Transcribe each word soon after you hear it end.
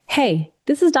Hey,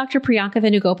 this is Dr. Priyanka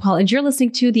Venugopal, and you're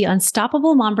listening to the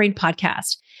Unstoppable Mom Brain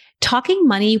podcast, Talking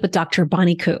Money with Dr.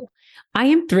 Bonnie Khoo. I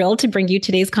am thrilled to bring you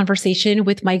today's conversation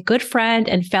with my good friend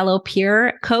and fellow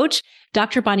peer coach,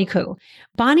 Dr. Bonnie Khoo.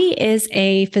 Bonnie is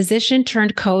a physician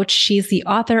turned coach. She's the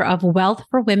author of Wealth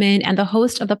for Women and the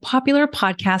host of the popular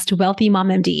podcast, Wealthy Mom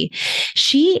MD.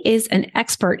 She is an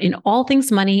expert in all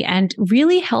things money and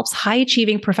really helps high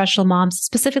achieving professional moms,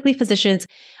 specifically physicians,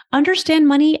 understand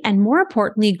money and, more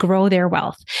importantly, grow their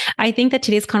wealth. I think that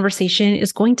today's conversation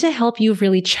is going to help you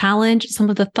really challenge some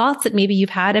of the thoughts that maybe you've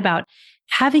had about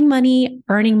having money,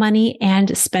 earning money,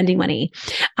 and spending money.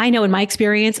 I know in my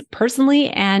experience personally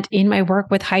and in my work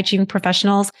with high achieving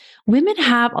professionals, women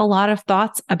have a lot of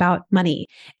thoughts about money.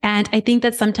 And I think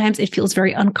that sometimes it feels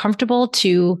very uncomfortable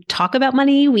to talk about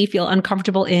money. We feel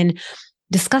uncomfortable in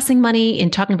discussing money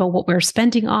and talking about what we're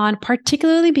spending on,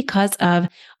 particularly because of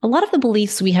a lot of the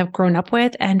beliefs we have grown up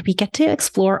with. And we get to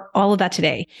explore all of that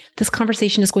today. This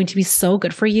conversation is going to be so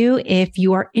good for you if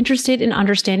you are interested in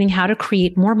understanding how to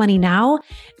create more money now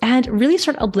and really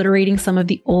start obliterating some of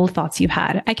the old thoughts you've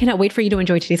had. I cannot wait for you to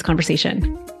enjoy today's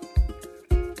conversation.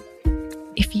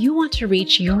 If you want to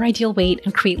reach your ideal weight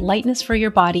and create lightness for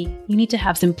your body, you need to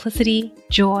have simplicity,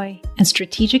 joy, and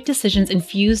strategic decisions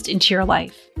infused into your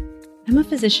life. I'm a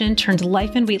physician turned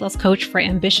life and weight loss coach for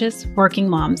ambitious working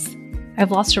moms.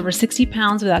 I've lost over 60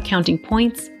 pounds without counting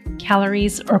points,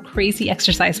 calories, or crazy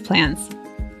exercise plans.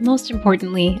 Most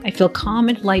importantly, I feel calm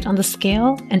and light on the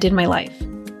scale and in my life.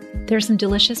 There's some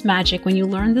delicious magic when you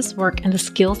learn this work and the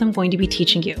skills I'm going to be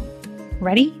teaching you.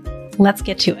 Ready? Let's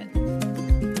get to it.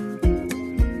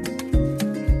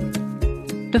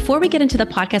 Before we get into the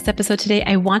podcast episode today,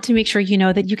 I want to make sure you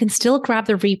know that you can still grab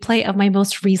the replay of my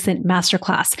most recent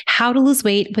masterclass, How to Lose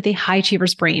Weight with a High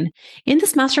Achiever's Brain. In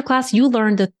this masterclass, you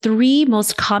learn the 3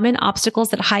 most common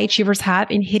obstacles that high achievers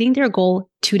have in hitting their goal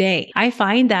today. I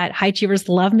find that high achievers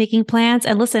love making plans,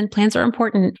 and listen, plans are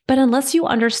important, but unless you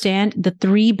understand the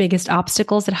 3 biggest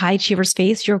obstacles that high achievers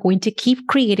face, you're going to keep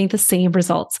creating the same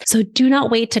results. So do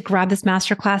not wait to grab this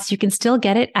masterclass. You can still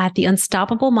get it at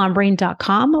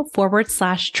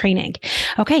theunstoppablemombrain.com/training.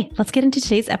 Okay, let's get into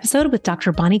today's episode with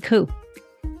Dr. Bonnie Khoo.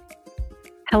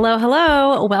 Hello,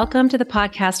 hello. Welcome to the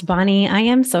podcast, Bonnie. I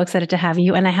am so excited to have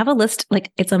you. And I have a list,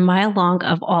 like it's a mile long,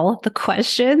 of all of the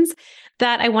questions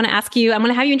that I want to ask you. I'm going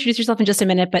to have you introduce yourself in just a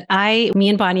minute, but me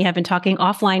and Bonnie have been talking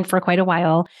offline for quite a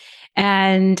while.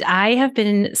 And I have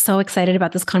been so excited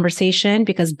about this conversation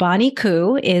because Bonnie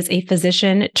Khoo is a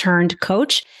physician turned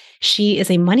coach. She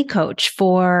is a money coach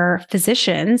for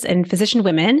physicians and physician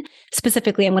women.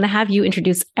 Specifically, I'm going to have you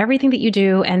introduce everything that you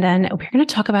do, and then we're going to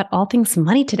talk about all things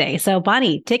money today. So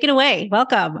Bonnie, take it away.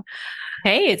 Welcome.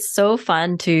 Hey, it's so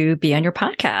fun to be on your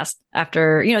podcast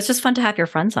after, it's just fun to have your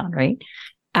friends on, right?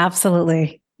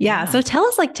 Absolutely. Yeah. So tell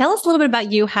us a little bit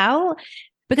about you,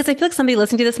 because I feel like somebody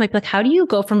listening to this might be like, how do you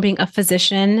go from being a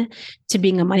physician to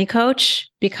being a money coach?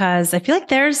 Because I feel like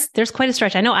there's quite a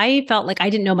stretch. I know I felt like I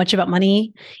didn't know much about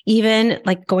money, even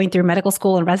like going through medical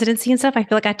school and residency and stuff. I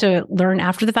feel like I had to learn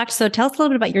after the fact. So tell us a little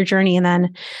bit about your journey, and then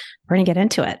we're going to get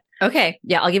into it. Okay.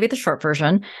 Yeah, I'll give you the short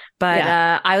version, but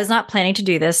I was not planning to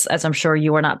do this, as I'm sure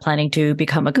you were not planning to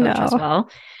become a coach as well.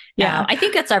 Yeah. I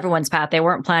think that's everyone's path. They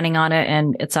weren't planning on it,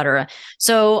 and et cetera.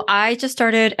 So I just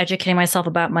started educating myself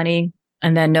about money,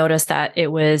 and then noticed that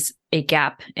it was a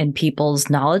gap in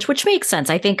people's knowledge, which makes sense.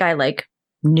 I think I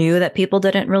knew that people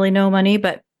didn't really know money,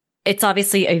 but it's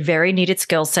obviously a very needed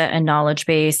skill set and knowledge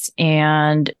base,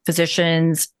 and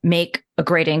physicians make a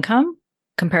great income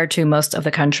compared to most of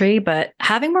the country. But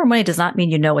having more money does not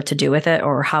mean you know what to do with it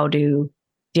or how to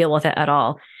deal with it at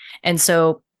all. And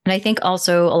I think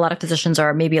also a lot of physicians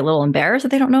are maybe a little embarrassed that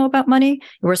they don't know about money.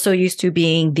 We're so used to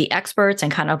being the experts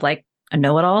and kind of like a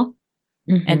know-it-all.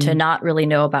 Mm-hmm. And to not really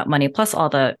know about money, plus all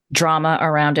the drama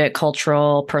around it,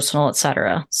 cultural, personal, et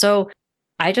cetera. So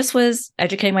I just was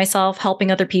educating myself,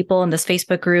 helping other people in this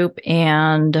Facebook group.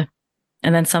 And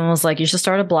then someone was like, you should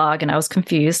start a blog. And I was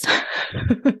confused.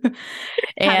 And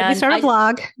you start a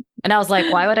blog? And I was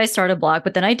like, why would I start a blog?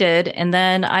 But then I did. And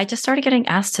then I just started getting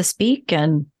asked to speak,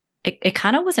 and it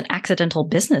kind of was an accidental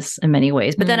business in many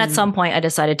ways. But then at some point I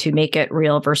decided to make it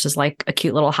real versus like a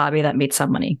cute little hobby that made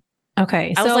some money.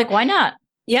 Okay. I was like, why not?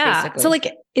 Yeah. Basically. So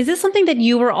is this something that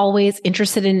you were always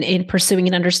interested in pursuing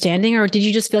and understanding? Or did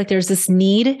you just feel like there's this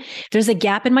need, there's a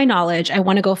gap in my knowledge, I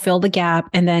want to go fill the gap.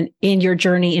 And then in your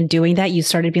journey in doing that, you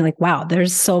started being like, wow,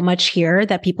 there's so much here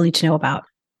that people need to know about.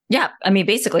 Yeah. I mean,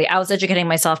 basically I was educating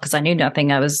myself because I knew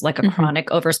nothing. I was like a chronic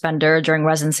overspender during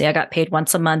residency. I got paid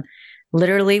once a month,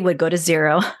 literally would go to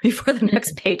zero before the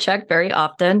next paycheck very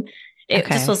often. It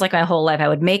just was like my whole life. I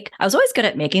was always good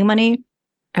at making money.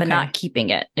 but not keeping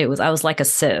it. I was like a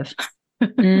sieve.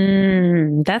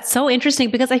 That's so interesting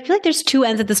because I feel like there's two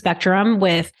ends of the spectrum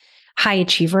with high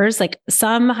achievers. Like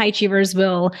some high achievers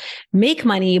will make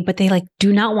money, but they like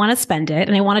do not want to spend it.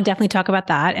 And I want to definitely talk about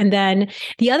that. And then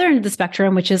the other end of the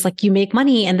spectrum, which is like you make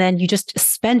money and then you just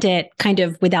spend it kind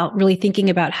of without really thinking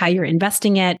about how you're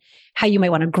investing it, how you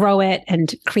might want to grow it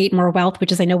and create more wealth,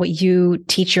 which is I know what you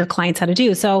teach your clients how to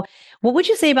do. So what would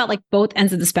you say about like both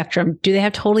ends of the spectrum? Do they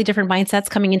have totally different mindsets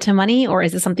coming into money, or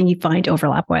is it something you find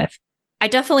overlap with? I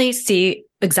definitely see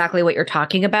exactly what you're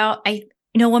talking about.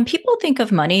 When people think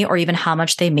of money or even how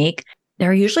much they make,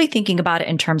 they're usually thinking about it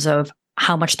in terms of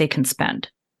how much they can spend.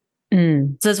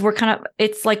 So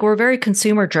it's like we're very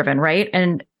consumer driven, right?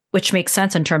 And which makes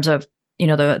sense in terms of,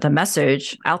 the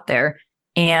message out there.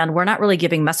 And we're not really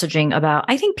giving messaging about,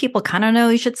 I think people kind of know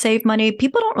you should save money.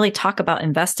 People don't really talk about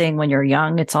investing when you're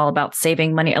young. It's all about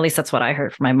saving money. At least that's what I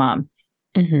heard from my mom.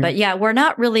 But yeah, we're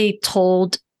not really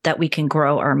told that we can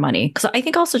grow our money. Because I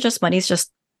think also just money is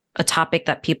just a topic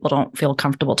that people don't feel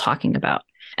comfortable talking about.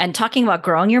 And talking about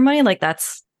growing your money, like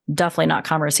that's definitely not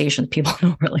conversations people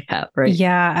don't really have, right?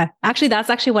 Yeah. Actually, that's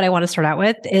actually what I want to start out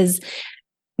with is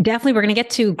definitely we're going to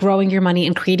get to growing your money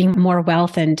and creating more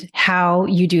wealth and how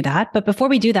you do that. But before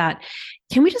we do that,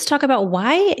 can we just talk about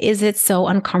why is it so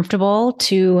uncomfortable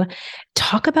to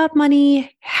talk about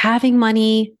money, having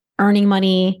money, earning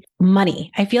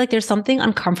money? I feel like there's something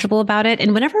uncomfortable about it.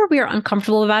 And whenever we are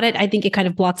uncomfortable about it, I think it kind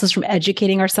of blocks us from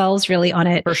educating ourselves really on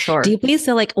it for sure deeply.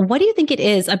 So like, what do you think it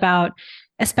is about,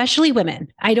 especially women?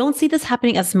 I don't see this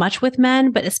happening as much with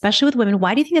men, but especially with women.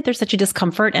 Why do you think that there's such a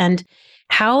discomfort, and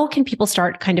how can people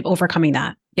start kind of overcoming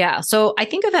that? Yeah. So I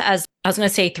think of it as, I was going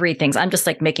to say three things. I'm just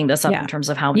like making this up in terms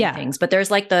of how many things, but there's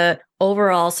like the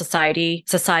overall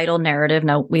societal narrative.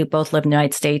 Now we both live in the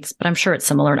United States, but I'm sure it's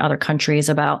similar in other countries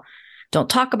about don't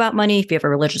talk about money. If you have a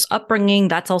religious upbringing,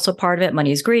 that's also part of it.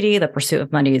 Money is greedy. The pursuit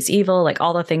of money is evil. Like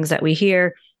all the things that we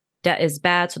hear, debt is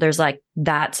bad. So there's like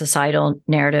that societal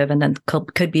narrative, and then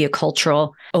could be a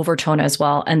cultural overtone as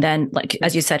well. And then, like,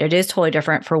 as you said, it is totally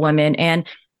different for women. And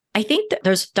I think that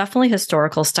there's definitely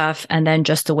historical stuff. And then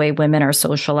just the way women are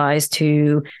socialized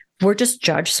we're just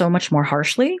judged so much more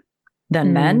harshly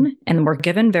than men. And we're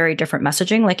given very different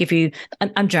messaging. Like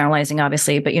I'm generalizing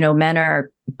obviously, but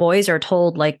boys are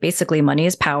told like basically money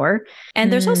is power.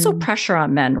 And there's also pressure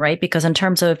on men, right? Because in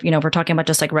terms of, if we're talking about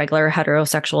just like regular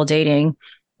heterosexual dating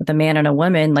with a man and a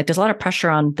woman, like there's a lot of pressure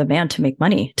on the man to make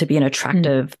money, to be an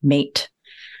attractive mate.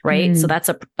 Right. So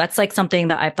that's like something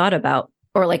that I've thought about,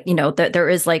 or like, that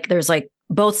there's like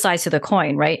both sides to the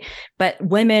coin. Right. But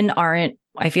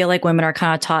I feel like women are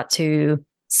kind of taught to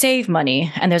save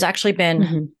money. And there's actually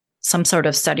been some sort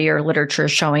of study or literature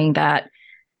showing that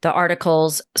the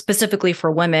articles specifically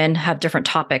for women have different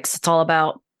topics. It's all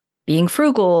about being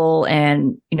frugal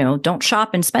and, don't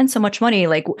shop and spend so much money.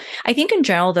 Like, I think in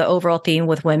general, the overall theme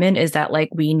with women is that like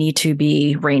we need to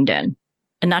be reined in,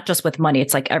 and not just with money.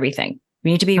 It's like everything.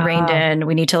 We need to be reined in.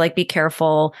 We need to like be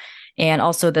careful. And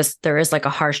also there is like a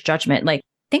harsh judgment. Like,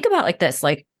 think about like this,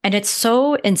 like, and it's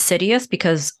so insidious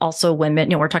because also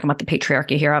women, we're talking about the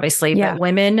patriarchy here, obviously, but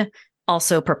women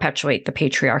also perpetuate the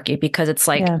patriarchy because it's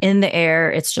like in the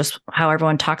air. It's just how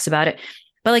everyone talks about it.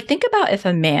 But like, think about if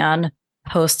a man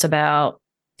posts about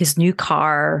his new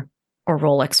car or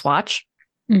Rolex watch,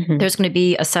 there's going to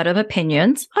be a set of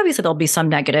opinions. Obviously, there'll be some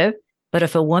negative, but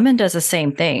if a woman does the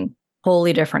same thing,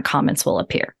 wholly different comments will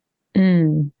appear.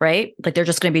 Right? Like they're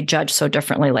just going to be judged so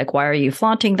differently. Like, why are you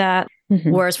flaunting that?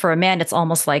 Whereas for a man, it's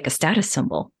almost like a status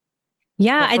symbol.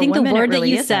 Yeah, I think the word that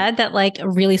you said that like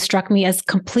really struck me as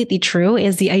completely true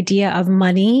is the idea of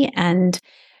money. And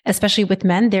especially with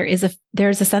men, there's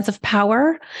a sense of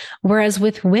power. Whereas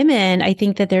with women, I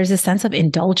think that there's a sense of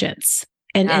indulgence.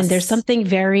 And there's something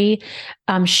very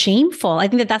shameful. I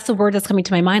think that that's the word that's coming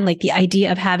to my mind. Like the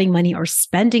idea of having money or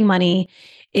spending money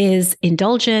is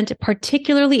indulgent,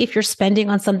 particularly if you're spending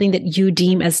on something that you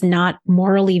deem as not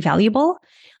morally valuable.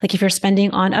 Like if you're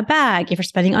spending on a bag, if you're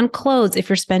spending on clothes, if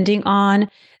you're spending on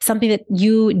something that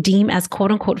you deem as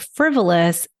quote unquote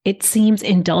frivolous, it seems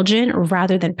indulgent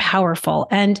rather than powerful.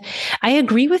 And I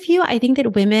agree with you. I think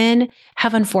that women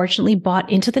have unfortunately bought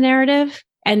into the narrative,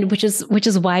 and which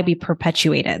is why we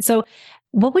perpetuate it. So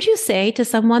what would you say to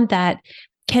someone that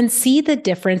can see the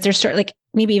difference? They're like,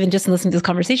 maybe even just listening to this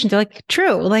conversation, they're like,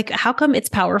 true. Like, how come it's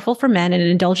powerful for men and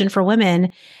indulgent for women?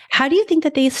 How do you think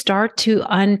that they start to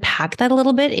unpack that a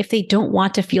little bit if they don't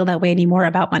want to feel that way anymore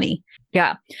about money?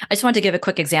 Yeah. I just wanted to give a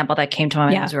quick example that came to my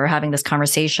mind as we were having this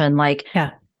conversation. Like,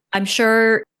 I'm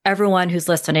sure everyone who's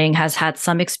listening has had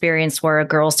some experience where a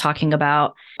girl's talking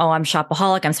about, oh, I'm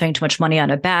shopaholic, I'm spending too much money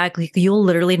on a bag. Like, you'll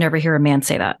literally never hear a man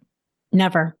say that.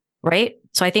 Never. Right.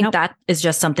 So I think Nope. that is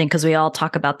just something, because we all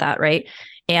talk about that. Right.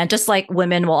 And just like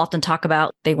women will often talk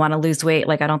about they want to lose weight.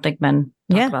 Like, I don't think men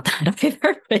talk about that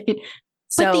either. Right?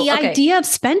 But the idea of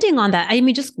spending on that, I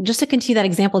mean, just to continue that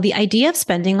example, the idea of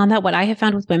spending on that, what I have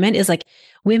found with women is like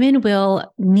women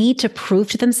will need to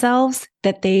prove to themselves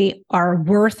that they are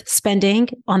worth spending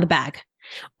on the bag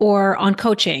or on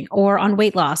coaching or on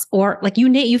weight loss, or like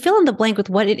you fill in the blank with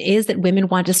what it is that women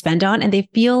want to spend on, and they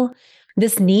feel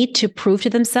this need to prove to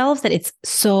themselves that it's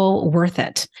so worth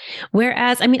it.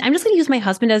 Whereas, I mean, I'm just going to use my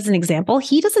husband as an example.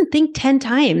 He doesn't think 10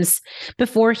 times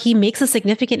before he makes a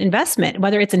significant investment,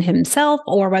 whether it's in himself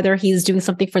or whether he's doing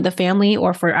something for the family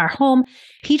or for our home.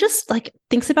 He just like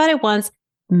thinks about it once.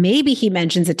 Maybe he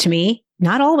mentions it to me,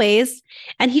 not always.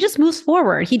 And he just moves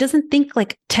forward. He doesn't think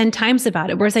like 10 times about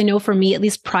it. Whereas I know for me, at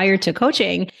least prior to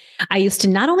coaching, I used to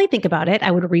not only think about it,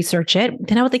 I would research it.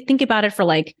 Then I would like think about it for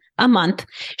like a month.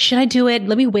 Should I do it?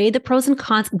 Let me weigh the pros and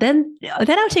cons. Then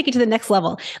I'll take it to the next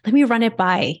level. Let me run it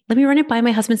by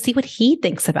my husband, see what he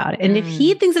thinks about it. And if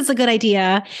he thinks it's a good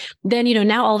idea, then,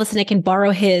 now all of a sudden I can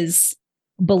borrow his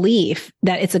belief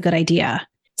that it's a good idea.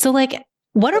 So like,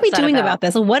 what are we doing about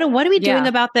this? What are we doing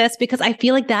about this? Because I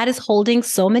feel like that is holding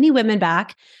so many women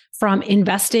back from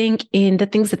investing in the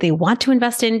things that they want to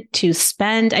invest in, to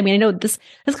spend. I mean, I know this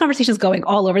conversation is going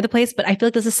all over the place, but I feel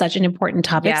like this is such an important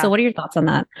topic. Yeah. So what are your thoughts on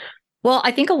that? Well,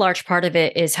 I think a large part of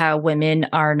it is how women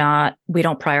we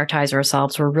don't prioritize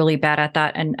ourselves. We're really bad at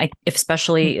that. And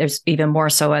especially there's even more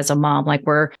so as a mom, like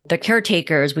we're the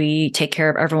caretakers. We take care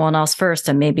of everyone else first.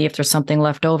 And maybe if there's something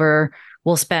left over,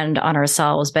 we'll spend on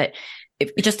ourselves. But if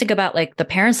you just think about like the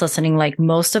parents listening, like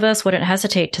most of us wouldn't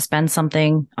hesitate to spend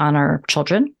something on our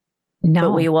children. No.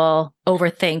 But we will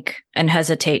overthink and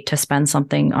hesitate to spend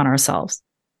something on ourselves.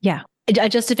 Yeah. A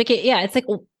justificate. Yeah. It's like,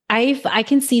 I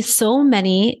can see so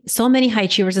many high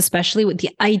achievers, especially with the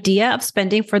idea of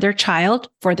spending for their child,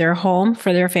 for their home,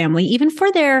 for their family, even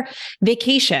for their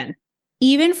vacation,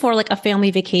 even for like a family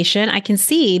vacation. I can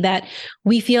see that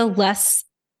we feel less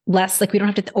like we don't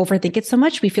have to overthink it so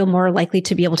much. We feel more likely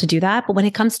to be able to do that. But when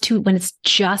it's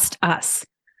just us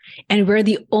and we're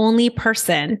the only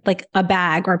person, like a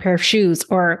bag or a pair of shoes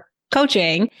or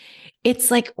coaching,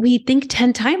 it's like we think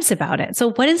 10 times about it. So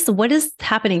what is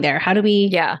happening there? How do we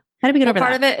get over that?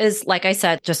 Part of it is, like I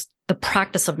said, just the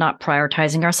practice of not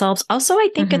prioritizing ourselves. Also, I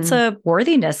think it's a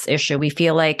worthiness issue. We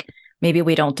feel like maybe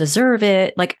we don't deserve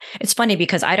it. Like, it's funny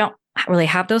because I don't really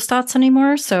have those thoughts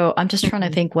anymore. So I'm just trying to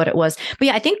think what it was. But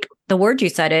yeah, I think the word you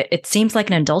said, it seems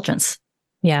like an indulgence.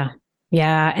 Yeah.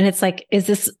 Yeah. And it's like, is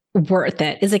this worth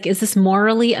it? Is this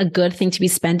morally a good thing to be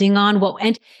spending on? Well,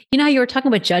 and you know how you were talking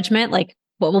about judgment, like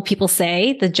what will people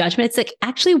say? The judgment, it's like,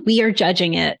 actually, we are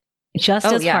judging it just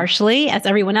as harshly as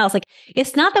everyone else. Like,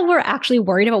 it's not that we're actually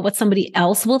worried about what somebody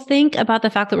else will think about the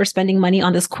fact that we're spending money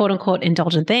on this quote unquote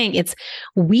indulgent thing. It's,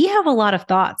 we have a lot of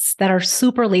thoughts that are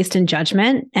super laced in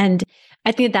judgment. And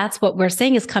I think that's what we're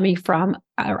saying is coming from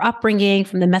our upbringing,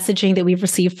 from the messaging that we've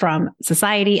received from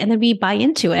society. And then we buy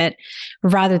into it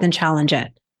rather than challenge it.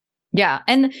 Yeah.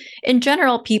 And in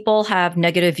general, people have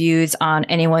negative views on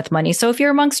anyone with money. So if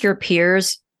you're amongst your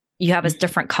peers, you have a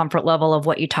different comfort level of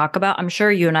what you talk about. I'm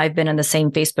sure you and I have been in the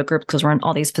same Facebook group because we're in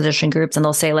all these physician groups, and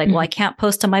they'll say like, well, I can't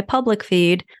post to my public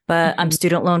feed, but I'm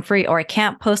student loan free, or I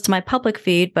can't post to my public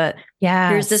feed, but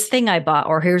here's this thing I bought,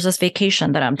 or here's this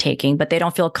vacation that I'm taking, but they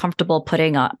don't feel comfortable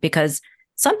putting up because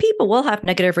some people will have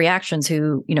negative reactions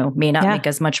who, may not make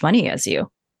as much money as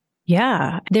you.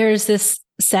 Yeah. There's this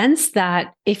sense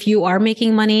that if you are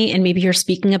making money and maybe you're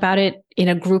speaking about it in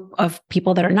a group of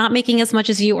people that are not making as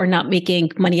much as you or not making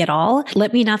money at all,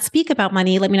 let me not speak about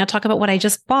money. Let me not talk about what I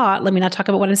just bought. Let me not talk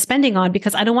about what I'm spending on,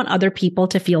 because I don't want other people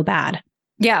to feel bad.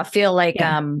 Yeah. Feel like,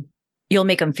 you'll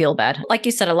make them feel bad. Like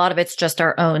you said, a lot of it's just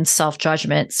our own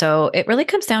self-judgment. So it really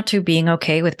comes down to being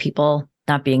okay with people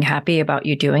not being happy about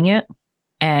you doing it.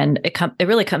 And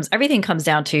everything comes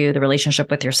down to the relationship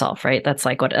with yourself, right? That's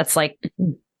like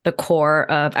the core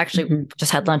of actually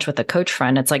just had lunch with a coach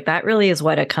friend. It's like, that really is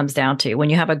what it comes down to.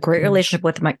 When you have a great relationship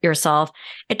with yourself,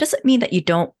 it doesn't mean that you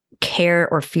don't care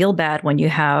or feel bad when you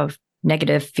have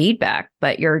negative feedback,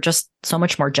 but you're just so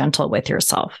much more gentle with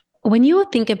yourself. When you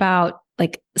think about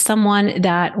like someone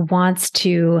that wants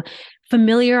to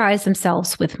familiarize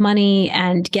themselves with money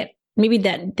and maybe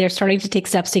that they're starting to take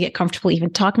steps to get comfortable even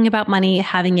talking about money,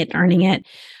 having it, earning it,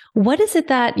 what is it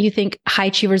that you think high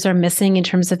achievers are missing in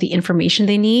terms of the information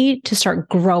they need to start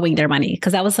growing their money?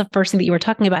 Because that was the first thing that you were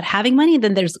talking about, having money,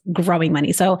 then there's growing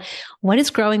money. So what is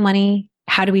growing money?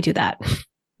 How do we do that?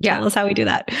 Tell us how we do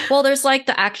that. Well, there's like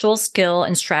the actual skill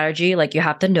and strategy. Like you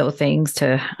have to know things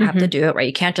to have to do it, right?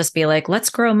 You can't just be like, let's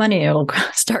grow money. It'll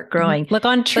start growing. Look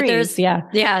on trees.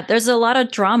 There's a lot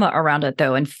of drama around it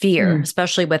though, and fear,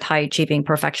 especially with high achieving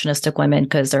perfectionistic women,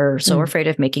 because they're so afraid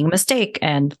of making a mistake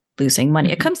and losing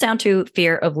money. It comes down to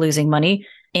fear of losing money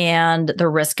and the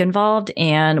risk involved.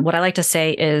 And what I like to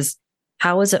say is,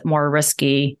 how is it more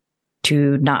risky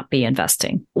to not be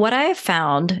investing? What I have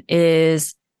found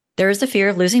is there is the fear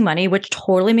of losing money, which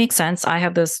totally makes sense. I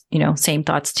have those, same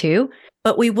thoughts too.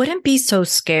 But we wouldn't be so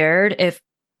scared if,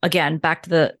 again, back to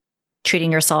the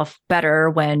treating yourself better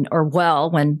when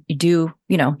you do,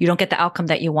 you don't get the outcome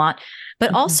that you want.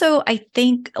 But also, I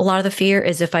think a lot of the fear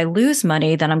is if I lose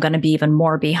money, then I'm going to be even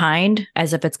more behind,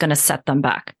 as if it's going to set them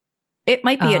back. It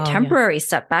might be a temporary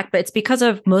setback, but it's because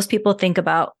of most people think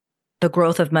about the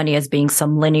growth of money as being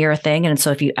some linear thing. And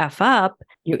so if you F up,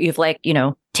 you've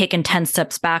taken 10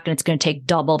 steps back and it's going to take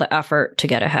double the effort to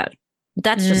get ahead.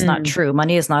 That's just not true.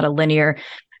 Money is not a linear.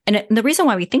 And the reason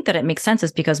why we think that it makes sense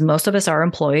is because most of us are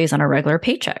employees on a regular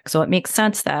paycheck. So it makes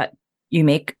sense that you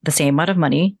make the same amount of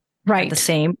money, right? The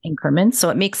same increments. So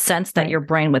it makes sense that your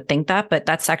brain would think that, but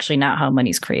that's actually not how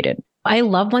money's created. I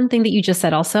love one thing that you just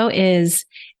said also is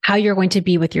how you're going to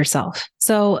be with yourself.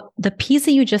 So the piece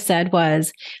that you just said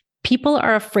was people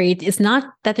are afraid. It's not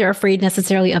that they're afraid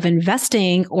necessarily of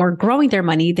investing or growing their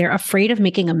money. They're afraid of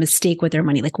making a mistake with their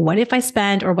money. Like, what if I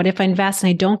spend or what if I invest and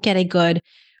I don't get a good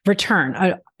return,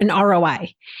 an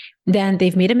ROI? Then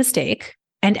they've made a mistake.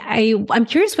 And I'm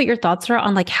curious what your thoughts are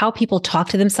on like how people talk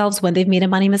to themselves when they've made a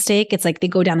money mistake. It's like they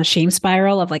go down the shame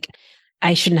spiral of like,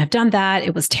 I shouldn't have done that.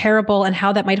 It was terrible. And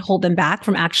how that might hold them back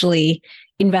from actually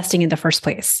investing in the first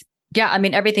place. Yeah. I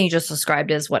mean, everything you just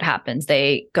described is what happens.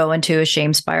 They go into a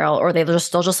shame spiral, or they'll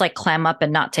just like clam up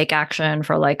and not take action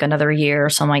for like another year or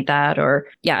something like that. Or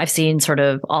I've seen sort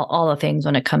of all the things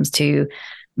when it comes to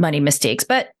money mistakes.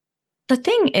 But the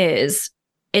thing is,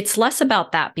 it's less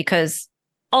about that, because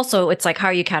also it's like, how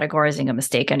are you categorizing a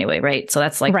mistake anyway? Right. So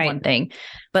that's like one thing.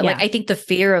 But like, I think the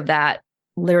fear of that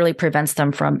literally prevents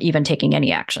them from even taking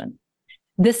any action.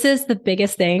 This is the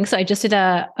biggest thing. So I just did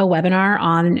a webinar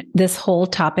on this whole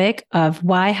topic of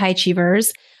why high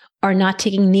achievers are not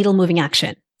taking needle moving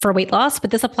action for weight loss, but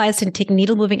this applies to taking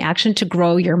needle moving action to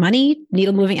grow your money,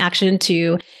 needle moving action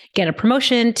to get a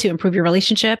promotion, to improve your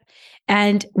relationship.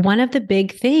 And one of the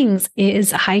big things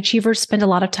is high achievers spend a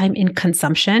lot of time in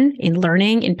consumption, in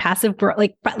learning, in passive growth,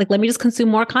 like let me just consume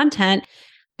more content,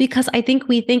 because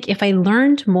we think if I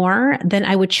learned more, then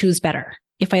I would choose better.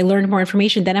 If I learned more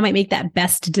information, then I might make that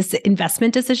best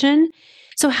investment decision.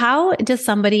 So how does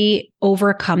somebody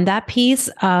overcome that piece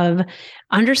of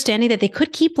understanding that they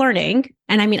could keep learning?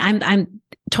 And I mean, I'm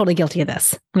totally guilty of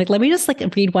this. Like, let me just like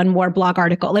read one more blog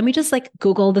article. Let me just like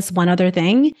Google this one other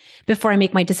thing before I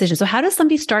make my decision. So how does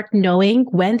somebody start knowing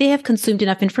when they have consumed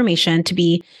enough information to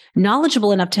be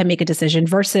knowledgeable enough to make a decision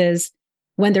versus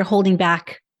when they're holding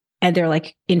back and they're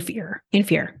like in fear?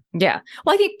 Yeah.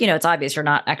 Well, I think, it's obvious you're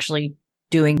not actually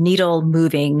doing needle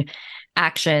moving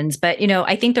actions. But,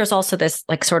 I think there's also this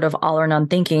like sort of all or none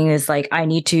thinking is like, I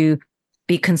need to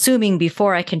be consuming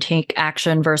before I can take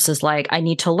action versus like, I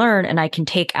need to learn and I can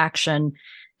take action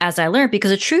as I learn.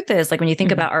 Because the truth is, like, when you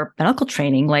think about our medical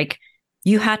training, like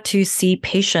you had to see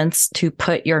patients to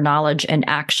put your knowledge in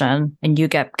action. And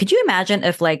could you imagine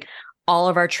if like all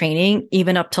of our training,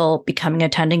 even up till becoming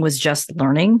attending, was just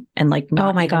learning and like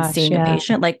not seeing a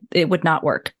patient? Like it would not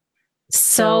work.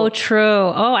 So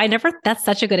true. That's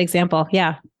such a good example.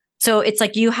 Yeah. So it's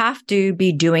like you have to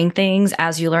be doing things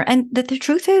as you learn. And the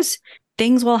truth is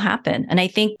things will happen. And I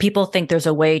think people think there's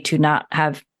a way to not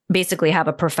have a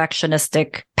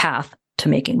perfectionistic path to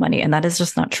making money. And that is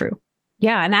just not true.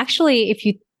 Yeah. And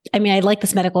actually, I like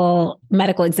this medical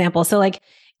example. So like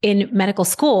in medical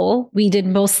school, we did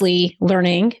mostly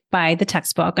learning by the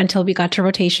textbook until we got to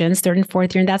rotations, third and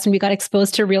fourth year. And that's when we got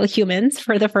exposed to real humans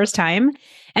for the first time.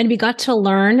 And we got to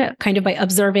learn kind of by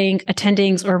observing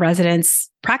attendings or residents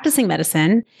practicing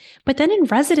medicine. But then in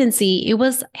residency, it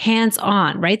was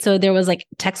hands-on, right? So there was like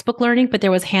textbook learning, but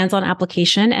there was hands-on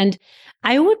application. And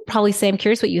I would probably say, I'm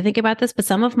curious what you think about this, but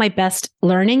some of my best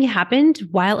learning happened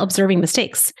while observing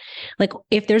mistakes. Like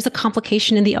if there's a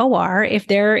complication in the OR, if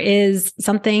there is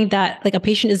something that like a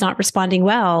patient is not responding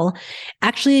well,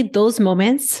 actually those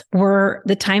moments were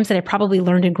the times that I probably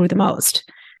learned and grew the most.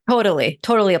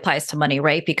 Totally applies to money,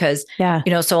 right? Because,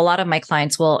 so a lot of my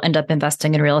clients will end up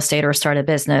investing in real estate or start a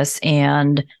business.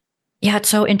 And it's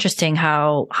so interesting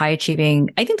how high achieving,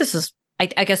 I think this is, I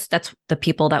guess that's the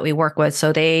people that we work with.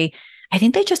 So I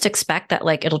think they just expect that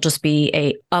like, it'll just be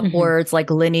a upwards, like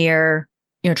linear,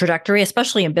 trajectory,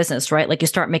 especially in business, right? Like you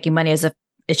start making money as if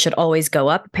it should always go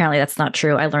up. Apparently that's not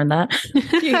true. I learned that a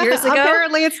few years ago.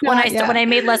 Apparently it's not. When I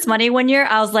made less money one year,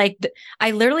 I was like,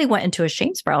 I literally went into a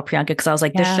shame spiral, Priyanka, because I was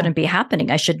like, this shouldn't be happening.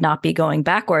 I should not be going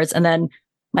backwards. And then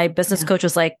my business coach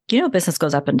was like, business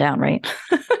goes up and down, right?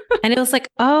 And it was like,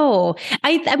 oh,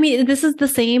 I mean, this is the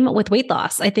same with weight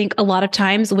loss. I think a lot of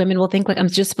times women will think like, I'm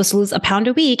just supposed to lose a pound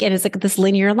a week. And it's like this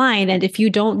linear line. And if you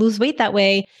don't lose weight that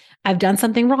way, I've done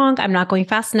something wrong. I'm not going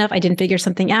fast enough. I didn't figure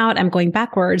something out. I'm going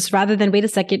backwards rather than wait a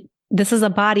second. This is a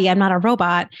body. I'm not a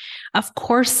robot. Of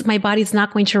course, my body's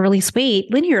not going to release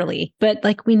weight linearly, but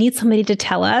like we need somebody to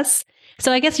tell us.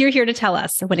 So I guess you're here to tell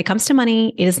us when it comes to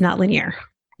money, it is not linear.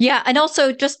 Yeah. And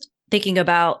also just thinking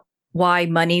about why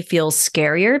money feels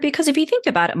scarier, because if you think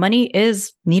about it, money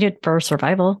is needed for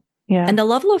survival. Yeah. And the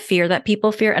level of fear that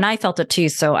people fear, and I felt it too,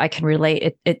 so I can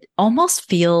relate. It almost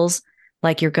feels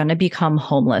like you're going to become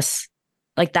homeless,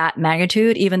 like that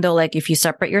magnitude, even though like if you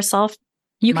separate yourself,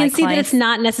 you can see that it's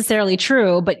not necessarily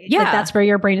true, but that's where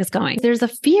your brain is going. There's a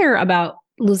fear about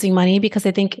losing money because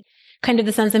I think kind of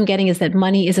the sense I'm getting is that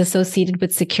money is associated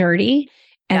with security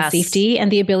and safety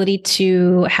and the ability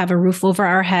to have a roof over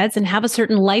our heads and have a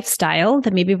certain lifestyle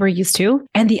that maybe we're used to.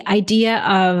 And the idea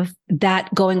of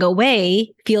that going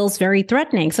away feels very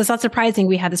threatening. So it's not surprising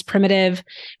we have this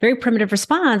very primitive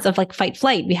response of like fight,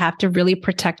 flight. We have to really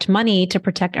protect money to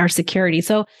protect our security.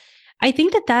 So I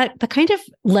think that kind of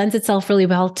lends itself really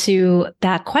well to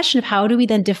that question of how do we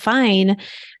then define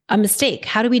a mistake?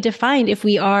 How do we define if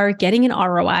we are getting an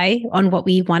ROI on what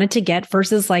we wanted to get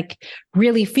versus like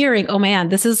really fearing, oh man,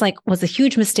 this is like was a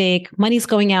huge mistake. Money's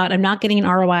going out. I'm not getting an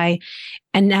ROI,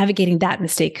 and navigating that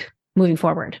mistake moving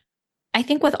forward. I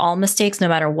think with all mistakes, no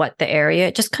matter what the area,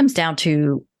 it just comes down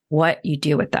to what you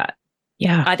do with that.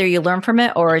 Yeah. Either you learn from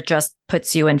it or it just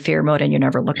puts you in fear mode and you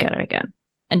never look at it again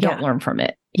and don't learn from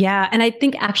it. Yeah. And I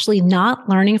think actually not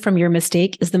learning from your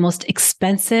mistake is the most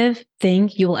expensive thing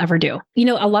you will ever do.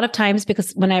 A lot of times,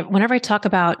 because whenever I talk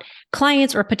about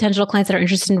clients or potential clients that are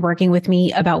interested in working with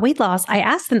me about weight loss, I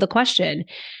ask them the question,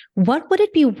 what would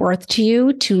it be worth to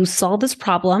you to solve this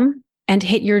problem and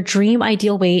hit your dream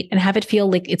ideal weight and have it feel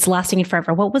like it's lasting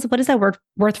forever? What is that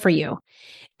worth for you?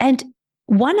 And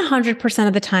 100%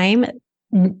 of the time,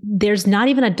 there's not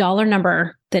even a dollar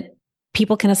number that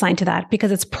people can assign to that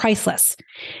because it's priceless.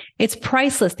 It's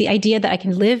priceless. The idea that I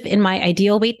can live in my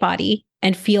ideal weight body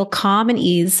and feel calm and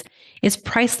ease is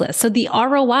priceless. So the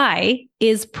ROI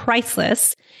is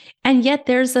priceless. And yet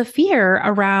there's a fear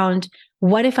around,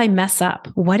 what if I mess up?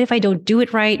 What if I don't do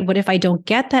it right? What if I don't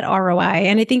get that ROI?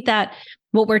 And I think that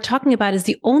what we're talking about is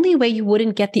the only way you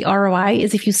wouldn't get the ROI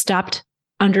is if you stopped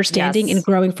understanding and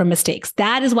growing from mistakes.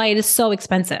 That is why it is so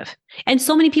expensive. And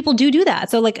so many people do that.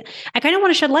 So like, I kind of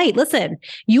want to shed light. Listen,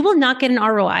 you will not get an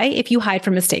ROI if you hide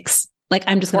from mistakes. Like,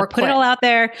 I'm just going to put it all out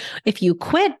there. If you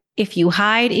quit, if you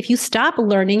hide, if you stop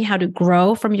learning how to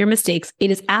grow from your mistakes,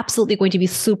 it is absolutely going to be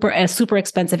a super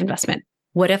expensive investment.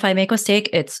 What if I make a mistake?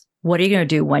 It's what are you going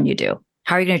to do when you do?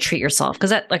 How are you going to treat yourself?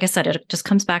 Because that, like I said, it just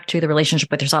comes back to the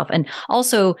relationship with yourself. And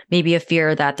also maybe a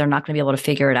fear that they're not going to be able to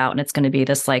figure it out. And it's going to be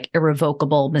this like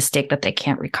irrevocable mistake that they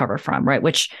can't recover from, right?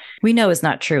 Which we know is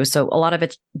not true. So a lot of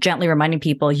it's gently reminding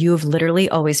people, you've literally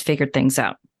always figured things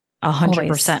out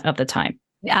 100% of the time.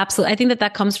 Absolutely. I think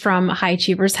that comes from high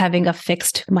achievers having a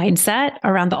fixed mindset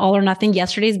around the all or nothing.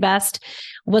 Yesterday's best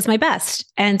was my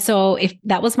best. And so if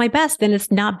that was my best, then it's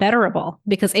not betterable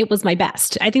because it was my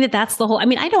best. I think that's the whole, I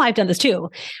know I've done this too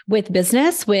with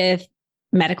business, with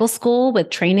medical school,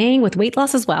 with training, with weight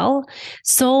loss as well.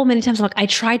 So many times I'm like, I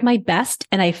tried my best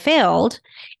and I failed.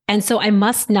 And so I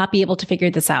must not be able to figure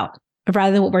this out.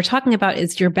 Rather than what we're talking about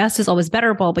is your best is always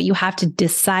betterable, but you have to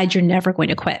decide you're never going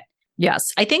to quit.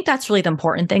 Yes. I think that's really the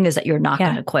important thing is that you're not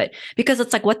going to quit, because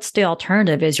it's like, what's the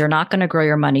alternative is you're not going to grow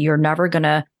your money. You're never going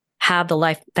to have the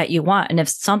life that you want. And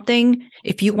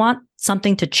if you want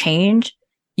something to change,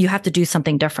 you have to do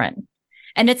something different.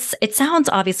 And it sounds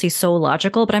obviously so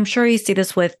logical, but I'm sure you see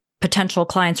this with potential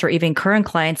clients or even current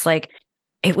clients. Like,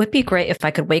 it would be great if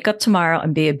I could wake up tomorrow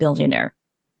and be a billionaire.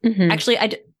 Mm-hmm. Actually,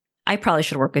 I probably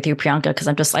should work with you, Priyanka,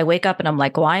 because I wake up and I'm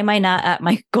like, why am I not at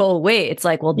my goal weight? It's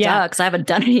like, well, duh, because I haven't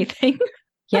done anything.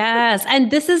 Yes.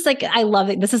 And this is like, I love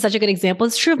it. This is such a good example.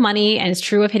 It's true of money and it's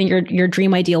true of hitting your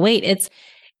dream ideal weight. It's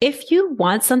if you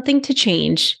want something to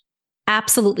change,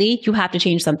 absolutely, you have to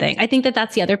change something. I think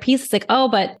that's the other piece. It's like, oh,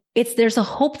 but there's a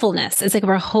hopefulness. It's like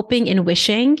we're hoping and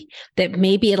wishing that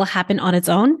maybe it'll happen on its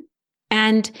own.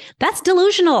 And that's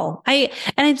delusional.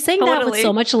 I'm saying that with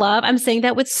so much love. I'm saying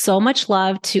that with so much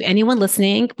love to anyone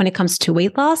listening when it comes to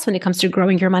weight loss, when it comes to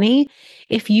growing your money.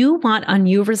 If you want a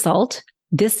new result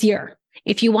this year,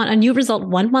 if you want a new result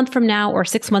 1 month from now or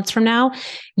 6 months from now,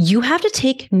 you have to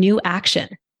take new action.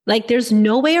 Like there's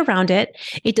no way around it.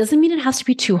 It doesn't mean it has to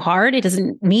be too hard. It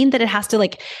doesn't mean that it has to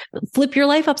like flip your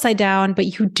life upside down,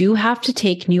 but you do have to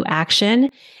take new action.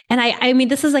 And I mean,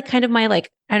 this is like kind of my like,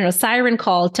 I don't know, siren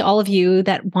call to all of you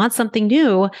that want something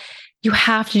new. You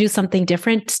have to do something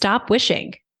different. Stop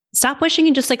wishing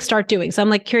and just like start doing. So I'm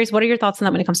like curious, what are your thoughts on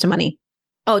that when it comes to money?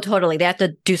 Oh, totally. They have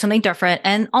to do something different.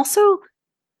 And also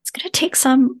it's going to take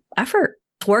some effort.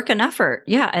 Work and effort.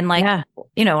 Yeah. And like,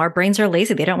 our brains are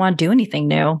lazy. They don't want to do anything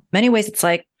new. In many ways, it's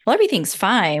like, well, everything's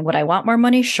fine. Would I want more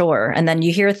money? Sure. And then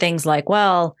you hear things like,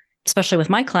 well, especially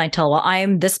with my clientele, well,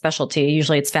 I'm this specialty.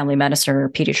 Usually it's family medicine or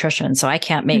pediatrician. So I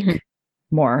can't make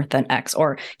more than X,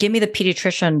 or give me the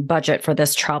pediatrician budget for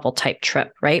this travel type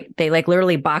trip, right? They like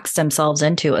literally box themselves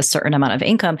into a certain amount of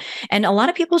income. And a lot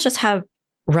of people just have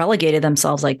relegated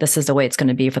themselves like, this is the way it's going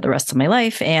to be for the rest of my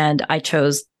life. And I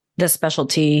chose this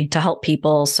specialty to help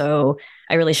people. So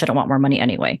I really shouldn't want more money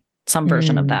anyway. Some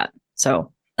version of that.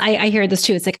 So I hear this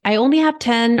too. It's like, I only have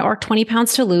 10 or 20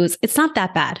 pounds to lose. It's not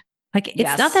that bad. Like,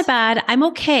 it's not that bad. I'm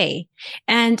okay.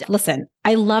 And listen,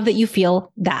 I love that you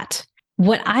feel that.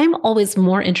 What I'm always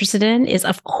more interested in is,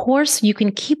 of course, you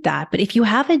can keep that. But if you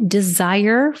have a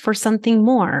desire for something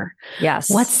more,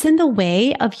 what's in the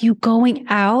way of you going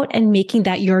out and making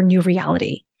that your new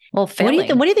reality? Well,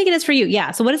 failing. What do you think it is for you?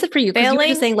 Yeah. So what is it for you? Failing. You were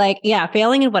just saying like,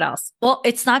 failing, and what else? Well,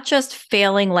 it's not just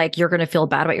failing like you're going to feel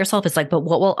bad about yourself. It's like, but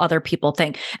what will other people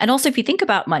think? And also, if you think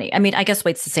about money, I mean, I guess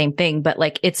weight's the same thing, but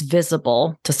like it's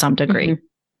visible to some degree.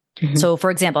 So for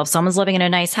example, if someone's living in a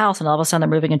nice house and all of a sudden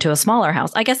they're moving into a smaller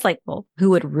house, I guess like, well, who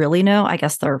would really know? I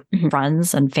guess their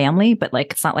friends and family, but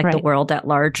like, it's not like the world at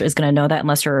large is going to know that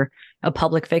unless you're a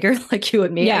public figure like you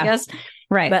and me, I guess.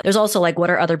 Right. But there's also like, what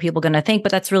are other people going to think?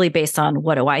 But that's really based on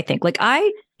what do I think? Like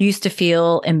I used to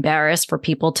feel embarrassed for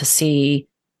people to see,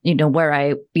 where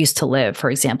I used to live,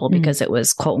 for example, because it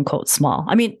was quote unquote small.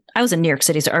 I mean, I was in New York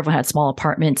City, so everyone had small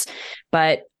apartments,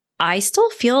 but I still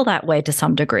feel that way to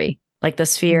some degree. Like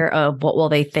this fear of what will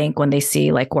they think when they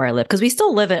see like where I live? Because we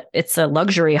still live it's a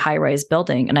luxury high-rise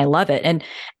building and I love it. And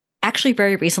actually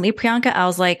very recently, Priyanka, I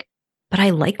was like, but I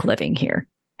like living here.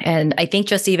 And I think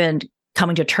just even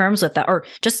coming to terms with that, or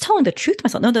just telling the truth to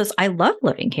myself, no, I love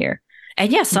living here.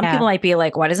 And yes, some people might be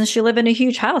like, why doesn't she live in a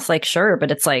huge house? Like, sure. But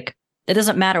it's like, it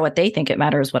doesn't matter what they think. It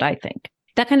matters what I think.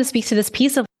 That kind of speaks to this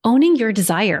piece of owning your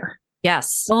desire.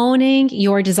 Yes. Owning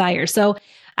your desire. So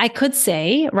I could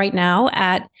say right now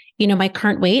at, my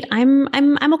current weight, I'm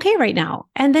okay right now.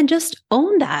 And then just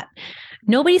own that.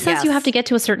 Nobody says you have to get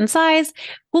to a certain size.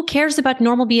 Who cares about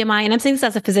normal BMI? And I'm saying this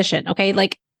as a physician. Okay.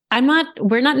 Like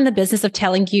we're not in the business of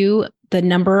telling you the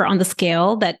number on the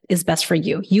scale that is best for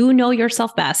you. You know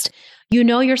yourself best. You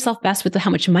know yourself best with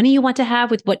how much money you want to have,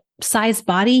 with what size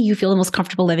body you feel the most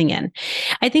comfortable living in.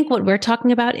 I think what we're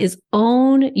talking about is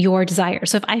own your desire.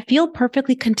 So if I feel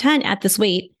perfectly content at this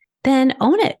weight, then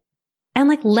own it. And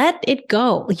like, let it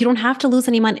go. Like, you don't have to lose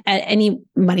any weight.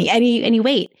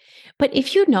 But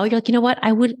if you're like, you know what? I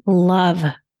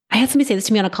had somebody say this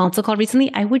to me on a consult call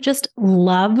recently. I would just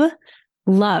love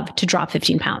to drop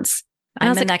 15 pounds. And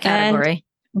I'm in that category.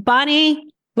 Bonnie,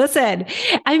 listen,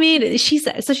 I mean, she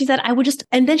said, I would just,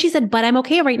 and then she said, but I'm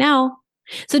okay right now.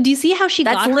 So do you see how she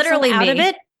got herself out of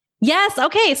it? Yes.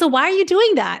 Okay. So why are you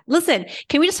doing that? Listen,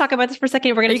 can we just talk about this for a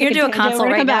second? We're going to do a consult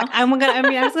right now. we're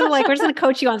just going to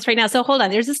coach you on this right now. So hold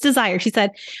on. There's this desire. She said,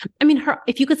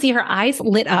 if you could see her eyes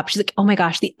lit up, she's like, oh my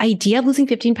gosh, the idea of losing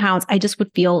 15 pounds, I just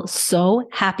would feel so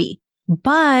happy,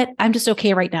 but I'm just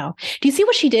okay right now. Do you see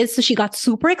what she did? So she got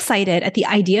super excited at the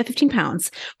idea of 15 pounds.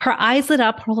 Her eyes lit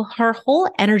up. Her whole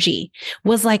energy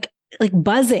was like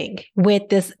buzzing with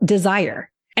this desire.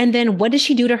 And then what does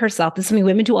she do to herself? This is something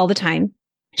women do all the time.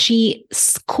 She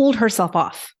cooled herself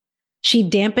off. She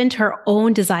dampened her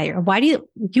own desire. Why do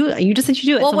you just said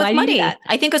you do it? Well, so with why money, do you do that?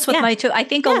 I think it's with money too. I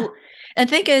think, I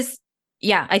think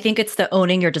it's the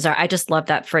owning your desire. I just love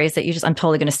that phrase that I'm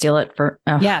totally going to steal it for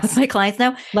my clients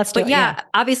now. Let's do it. Yeah,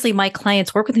 obviously my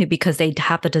clients work with me because they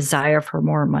have the desire for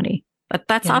more money. But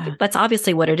that's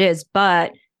obviously what it is.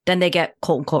 But then they get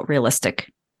quote unquote realistic.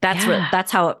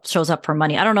 That's how it shows up for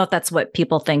money. I don't know if that's what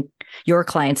people think. Your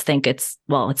clients think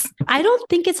I don't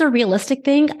think it's a realistic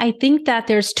thing. I think that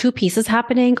there's two pieces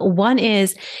happening. One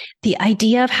is the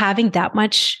idea of having that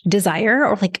much desire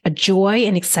or like a joy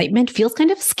and excitement feels kind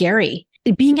of scary.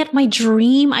 Being at my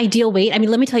dream ideal weight. I mean,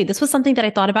 let me tell you, this was something that I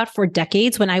thought about for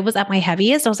decades when I was at my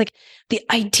heaviest. I was like, the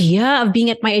idea of being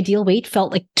at my ideal weight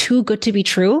felt like too good to be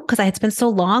true because I had spent so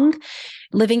long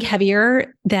living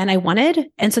heavier than I wanted.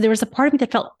 And so there was a part of me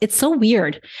that felt it's so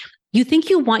weird. You think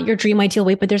you want your dream ideal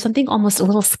weight, but there's something almost a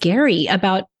little scary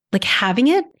about like having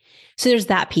it. So there's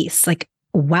that piece. Like,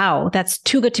 wow, that's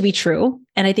too good to be true.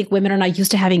 And I think women are not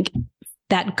used to having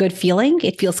that good feeling.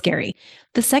 It feels scary.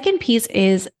 The second piece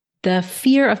is the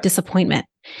fear of disappointment.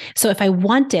 So if I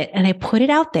want it and I put it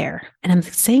out there and I'm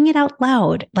saying it out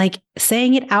loud, like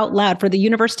saying it out loud for the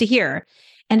universe to hear,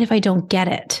 and if I don't get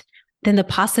it, then the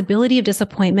possibility of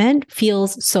disappointment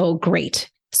feels so great.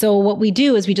 So what we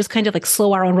do is we just kind of like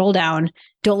slow our own roll down.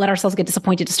 Don't let ourselves get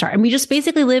disappointed to start. And we just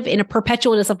basically live in a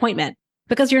perpetual disappointment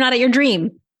because you're not at your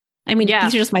dream. I mean, these are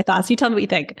just my thoughts. You tell me what you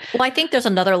think. Well, I think there's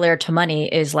another layer to money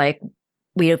is like,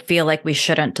 we feel like we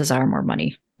shouldn't desire more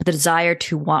money. The desire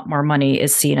to want more money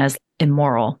is seen as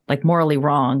immoral, like morally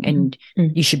wrong. And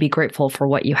you should be grateful for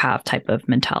what you have type of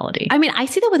mentality. I mean, I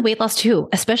see that with weight loss too,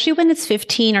 especially when it's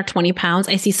 15 or 20 pounds.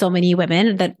 I see so many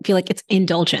women that feel like it's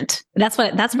indulgent. That's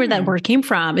where that word came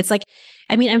from. It's like,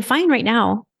 I mean, I'm fine right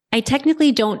now. I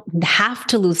technically don't have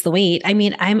to lose the weight. I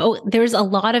mean, there's a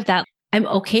lot of that. I'm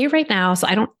okay right now, so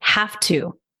I don't have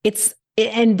to.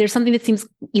 And there's something that seems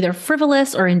either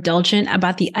frivolous or indulgent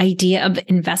about the idea of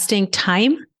investing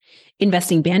time,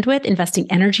 investing bandwidth, investing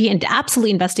energy, and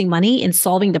absolutely investing money in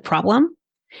solving the problem.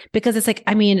 Because it's like,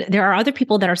 I mean, there are other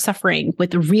people that are suffering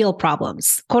with real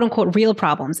problems, quote unquote, real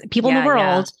problems. People in the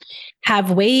world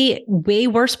have way, way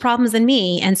worse problems than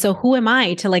me. And so who am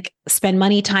I to like spend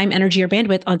money, time, energy, or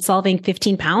bandwidth on solving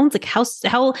 15 pounds? Like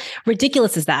how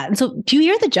ridiculous is that? And so do you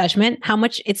hear the judgment, how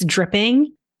much it's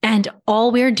dripping? And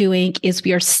all we're doing is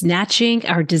we are snatching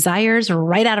our desires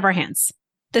right out of our hands.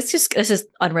 This is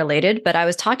unrelated, but I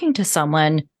was talking to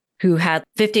someone who had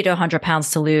 50 to 100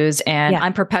 pounds to lose. And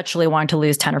I'm perpetually wanting to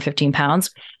lose 10 or 15 pounds.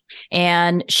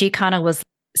 And she kind of was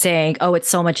saying, oh, it's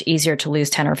so much easier to lose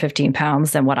 10 or 15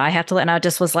 pounds than what I have to. And I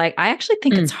just was like, I actually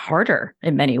think it's harder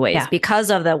in many ways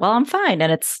because of I'm fine.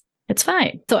 And it's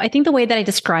fine. So I think the way that I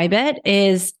describe it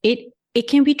is it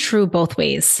can be true both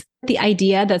ways. The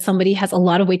idea that somebody has a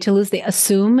lot of weight to lose, they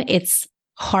assume it's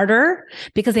harder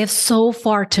because they have so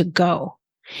far to go.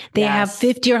 They have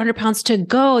 50 or 100 pounds to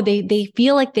go. They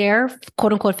feel like their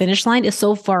quote unquote finish line is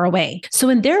so far away. So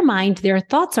in their mind, their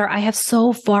thoughts are, I have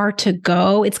so far to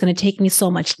go. It's going to take me so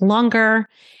much longer.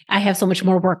 I have so much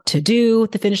more work to do.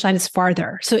 The finish line is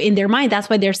farther. So in their mind, that's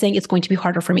why they're saying it's going to be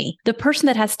harder for me. The person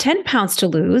that has 10 pounds to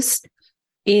lose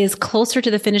is closer to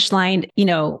the finish line,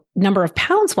 number of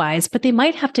pounds wise, but they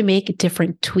might have to make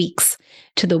different tweaks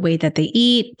to the way that they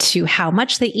eat, to how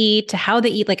much they eat, to how they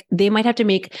eat. Like they might have to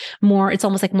make more, it's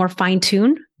almost like more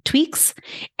fine-tuned tweaks.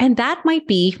 And that might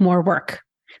be more work.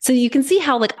 So you can see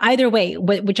how like either way,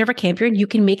 whichever camp you're in, you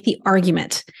can make the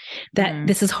argument that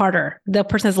this is harder. The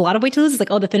person has a lot of weight to lose is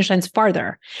like, oh, the finish line's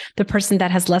farther. The person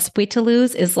that has less weight to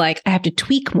lose is like, I have to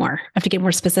tweak more. I have to get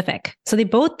more specific. So they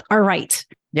both are right.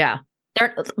 Yeah.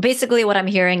 Basically, what I'm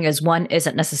hearing is one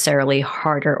isn't necessarily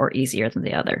harder or easier than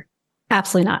the other.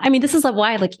 Absolutely not. I mean, this is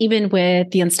why, like, even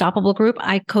with the Unstoppable group,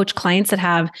 I coach clients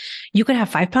that you could have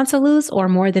 5 pounds to lose or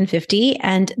more than 50,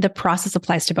 and the process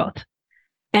applies to both.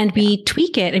 And we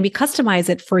tweak it and we customize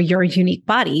it for your unique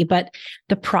body. But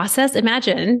the process,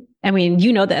 imagine, I mean,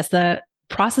 this, the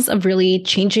process of really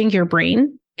changing your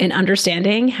brain and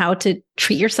understanding how to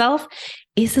treat yourself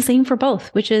is the same for both,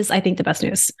 which is, I think, the best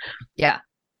news. Yeah.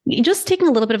 Just taking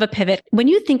a little bit of a pivot, when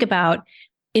you think about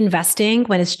investing,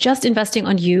 when it's just investing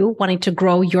on you, wanting to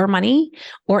grow your money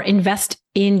or invest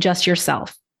in just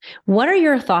yourself, what are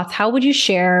your thoughts? How would you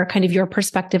share kind of your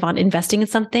perspective on investing in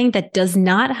something that does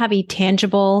not have a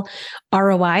tangible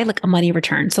ROI, like a money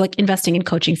return? So like investing in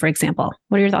coaching, for example.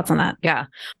 What are your thoughts on that? Yeah.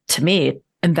 To me,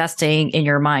 investing in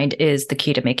your mind is the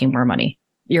key to making more money.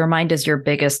 Your mind is your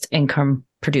biggest income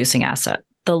producing asset.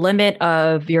 The limit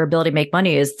of your ability to make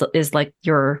money is like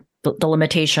the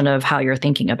limitation of how you're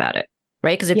thinking about it,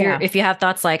 right? Because if you have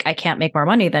thoughts like, I can't make more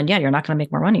money, then you're not going to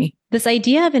make more money. This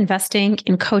idea of investing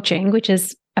in coaching, which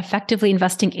is effectively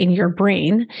investing in your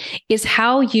brain, is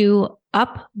how you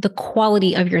up the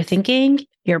quality of your thinking,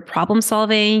 your problem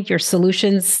solving, your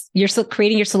solutions, you're still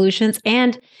creating your solutions,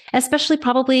 and especially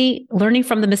probably learning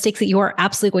from the mistakes that you are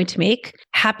absolutely going to make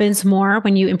happens more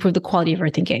when you improve the quality of your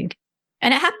thinking.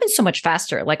 And it happens so much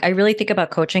faster. Like I really think about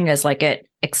coaching as like it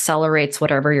accelerates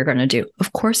whatever you're going to do.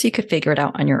 Of course, you could figure it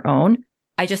out on your own.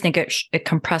 I just think it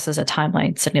compresses a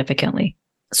timeline significantly.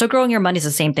 So growing your money is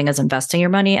the same thing as investing your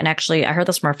money. And actually, I heard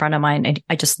this from a friend of mine, and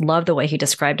I just love the way he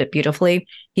described it beautifully.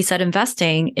 He said,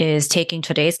 investing is taking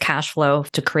today's cash flow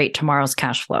to create tomorrow's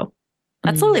cash flow.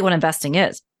 That's literally what investing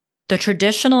is. The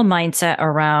traditional mindset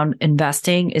around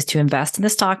investing is to invest in the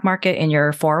stock market, in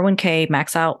your 401k,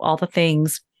 max out all the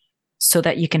things, so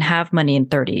that you can have money in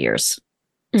 30 years.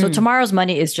 So tomorrow's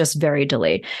money is just very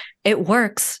delayed. It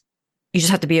works. You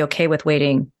just have to be okay with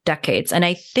waiting decades. And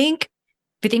I think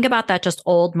If you think about that just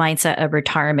old mindset of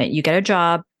retirement, you get a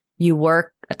job, you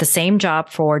work at the same job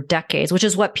for decades, which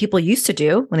is what people used to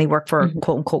do when they work for a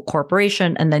quote unquote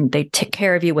corporation, and then they take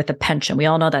care of you with a pension. We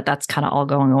all know that that's kind of all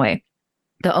going away.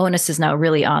 The onus is now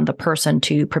really on the person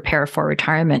to prepare for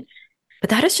retirement. But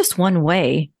that is just one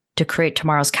way to create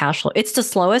tomorrow's cash flow. It's the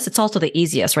slowest. It's also the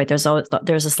easiest, right? There's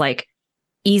this like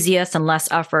easiest and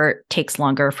less effort, takes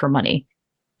longer for money.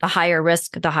 The higher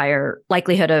risk, the higher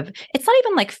likelihood of, it's not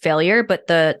even like failure, but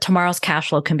the tomorrow's cash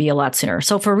flow can be a lot sooner.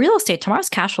 So for real estate, tomorrow's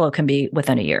cash flow can be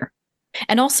within a year.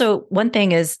 And also one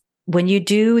thing is when you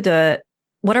do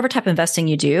whatever type of investing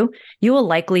you do, you will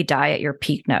likely die at your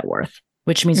peak net worth,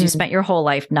 which means you spent your whole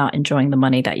life not enjoying the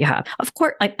money that you have. Of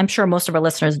course, I'm sure most of our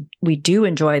listeners, we do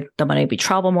enjoy the money. We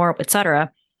travel more, et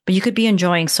cetera, but you could be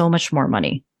enjoying so much more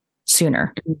money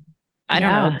sooner. I don't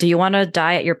know. Do you want to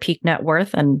die at your peak net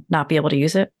worth and not be able to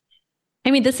use it?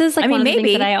 I mean, this is like one of the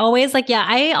things that I always like. Yeah,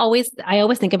 I always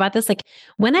think about this. Like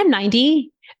when I'm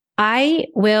 90, I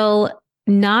will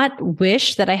not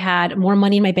wish that I had more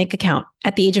money in my bank account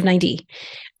at the age of 90.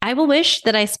 I will wish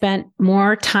that I spent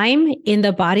more time in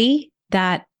the body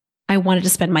that I wanted to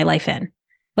spend my life in.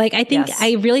 Like, I think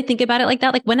I really think about it like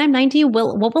that. Like when I'm 90,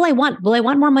 what will I want? Will I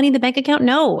want more money in the bank account?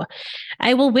 No,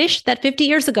 I will wish that 50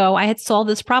 years ago I had solved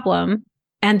this problem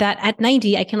and that at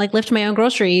 90, I can like lift my own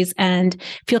groceries and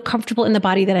feel comfortable in the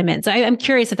body that I'm in. So I'm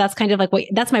curious if that's kind of like,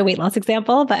 that's my weight loss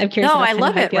example, but I'm curious. No, I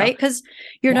love it, right? Because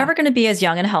you're never going to be as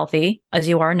young and healthy as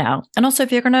you are now. And also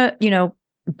if you're going to,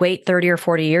 wait 30 or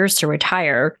 40 years to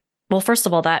retire, well, first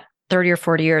of all, that 30 or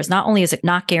 40 years, not only is it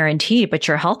not guaranteed, but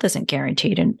your health isn't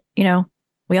guaranteed. And,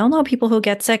 we all know people who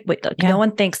get sick, but no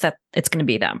one thinks that it's going to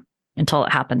be them until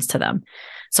it happens to them.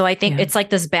 So I think it's like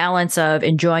this balance of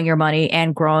enjoying your money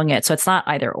and growing it. So it's not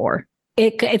either or.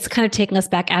 It's kind of taking us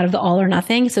back out of the all or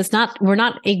nothing. So we're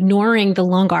not ignoring the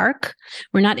long arc.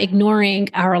 We're not ignoring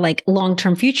our like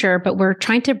long-term future, but we're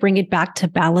trying to bring it back to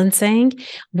balancing.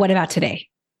 What about today?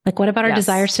 Like, what about our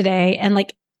desires today? And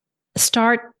like,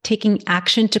 start taking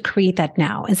action to create that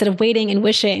now instead of waiting and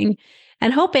wishing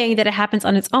and hoping that it happens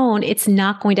on its own. It's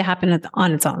not going to happen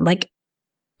on its own. Like,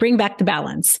 bring back the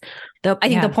balance. I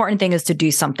think the important thing is to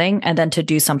do something and then to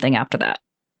do something after that.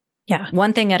 Yeah.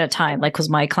 One thing at a time. Like, because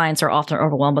my clients are often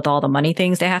overwhelmed with all the money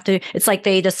things they have to, it's like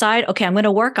they decide, okay, I'm going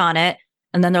to work on it.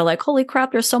 And then they're like, holy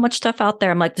crap, there's so much stuff out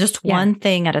there. I'm like, just one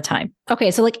thing at a time.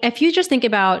 Okay. So like, if you just think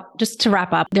about, just to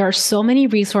wrap up, there are so many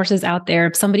resources out there.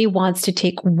 If somebody wants to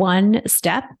take one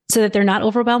step so that they're not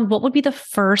overwhelmed, what would be the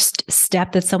first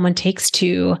step that someone takes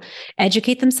to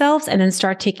educate themselves and then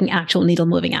start taking actual needle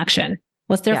moving action?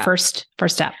 What's their first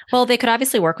step? Well, they could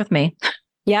obviously work with me.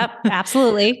 Yep,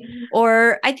 absolutely.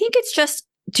 Or I think it's just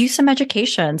do some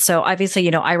education. So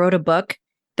obviously, I wrote a book.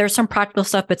 There's some practical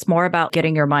stuff. It's more about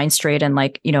getting your mind straight and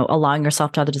like, allowing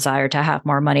yourself to have the desire to have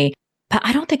more money. But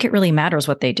I don't think it really matters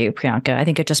what they do, Priyanka. I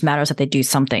think it just matters that they do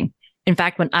something. In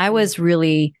fact, when I was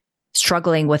really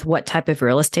struggling with what type of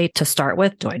real estate to start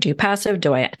with, do I do passive?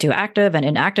 Do I do active and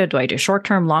inactive? Do I do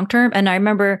short-term, long-term? And I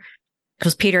remember it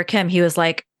was Peter Kim. He was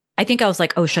like, I think I was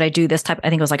like, oh, should I do this type? I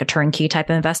think it was like a turnkey type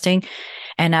of investing.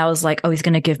 And I was like, oh, he's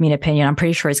going to give me an opinion. I'm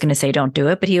pretty sure he's going to say, don't do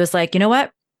it. But he was like, you know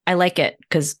what? I like it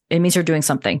because it means you're doing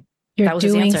something. You're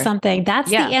doing something. That's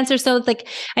the answer. So it's like,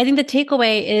 I think the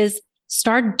takeaway is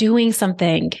start doing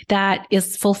something that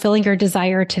is fulfilling your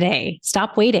desire today.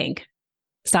 Stop waiting.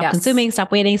 Stop consuming,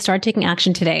 stop waiting, start taking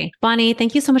action today. Bonnie,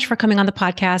 thank you so much for coming on the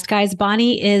podcast. Guys,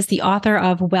 Bonnie is the author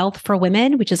of Wealth for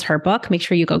Women, which is her book. Make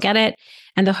sure you go get it.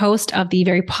 And the host of the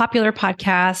very popular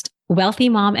podcast, Wealthy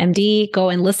Mom MD. Go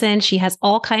and listen. She has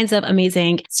all kinds of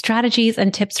amazing strategies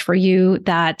and tips for you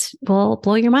that will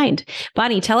blow your mind.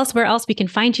 Bonnie, tell us where else we can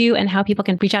find you and how people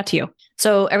can reach out to you.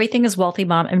 So everything is Wealthy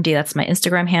Mom MD. That's my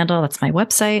Instagram handle. That's my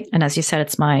website. And as you said,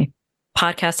 it's my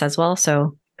podcast as well.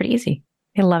 So pretty easy.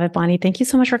 I love it, Bonnie. Thank you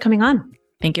so much for coming on.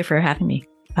 Thank you for having me.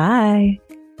 Bye.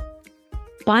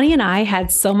 Bonnie and I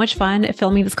had so much fun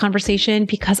filming this conversation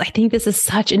because I think this is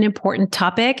such an important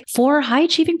topic for high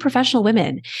achieving professional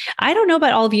women. I don't know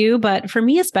about all of you, but for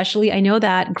me especially, I know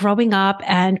that growing up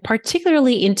and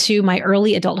particularly into my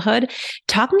early adulthood,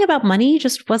 talking about money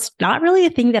just was not really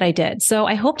a thing that I did. So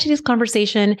I hope today's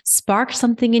conversation sparked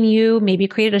something in you, maybe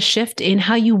created a shift in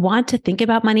how you want to think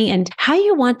about money and how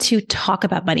you want to talk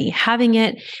about money, having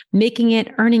it, making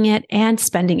it, earning it, and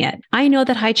spending it. I know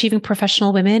that high achieving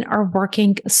professional women are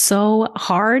working so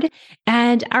hard.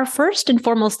 And our first and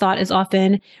foremost thought is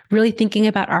often really thinking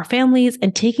about our families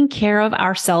and taking care of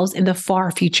ourselves in the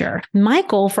far future. My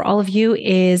goal for all of you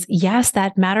is, yes,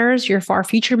 that matters. Your far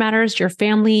future matters. Your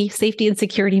family, safety, and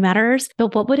security matters.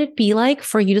 But what would it be like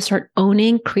for you to start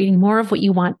owning, creating more of what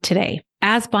you want today?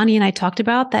 As Bonnie and I talked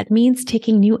about, that means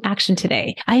taking new action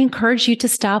today. I encourage you to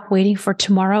stop waiting for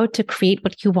tomorrow to create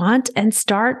what you want and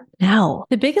start now.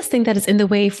 The biggest thing that is in the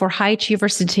way for high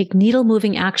achievers to take needle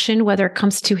moving action, whether it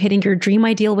comes to hitting your dream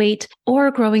ideal weight or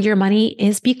growing your money,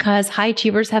 is because high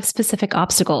achievers have specific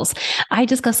obstacles. I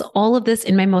discuss all of this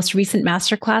in my most recent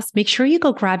masterclass. Make sure you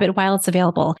go grab it while it's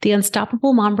available.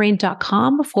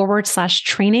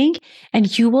 theunstoppablemombrain.com/training.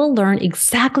 And you will learn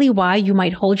exactly why you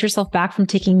might hold yourself back from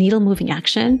taking needle moving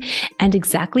action and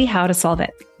exactly how to solve it.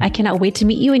 I cannot wait to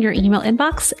meet you in your email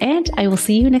inbox, and I will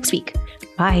see you next week.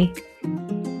 Bye.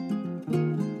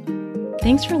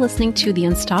 Thanks for listening to the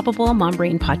Unstoppable Mom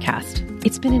Brain podcast.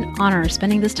 It's been an honor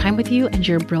spending this time with you and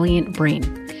your brilliant brain.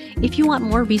 If you want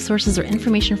more resources or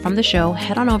information from the show,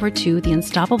 head on over to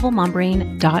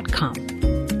theunstoppablemombrain.com.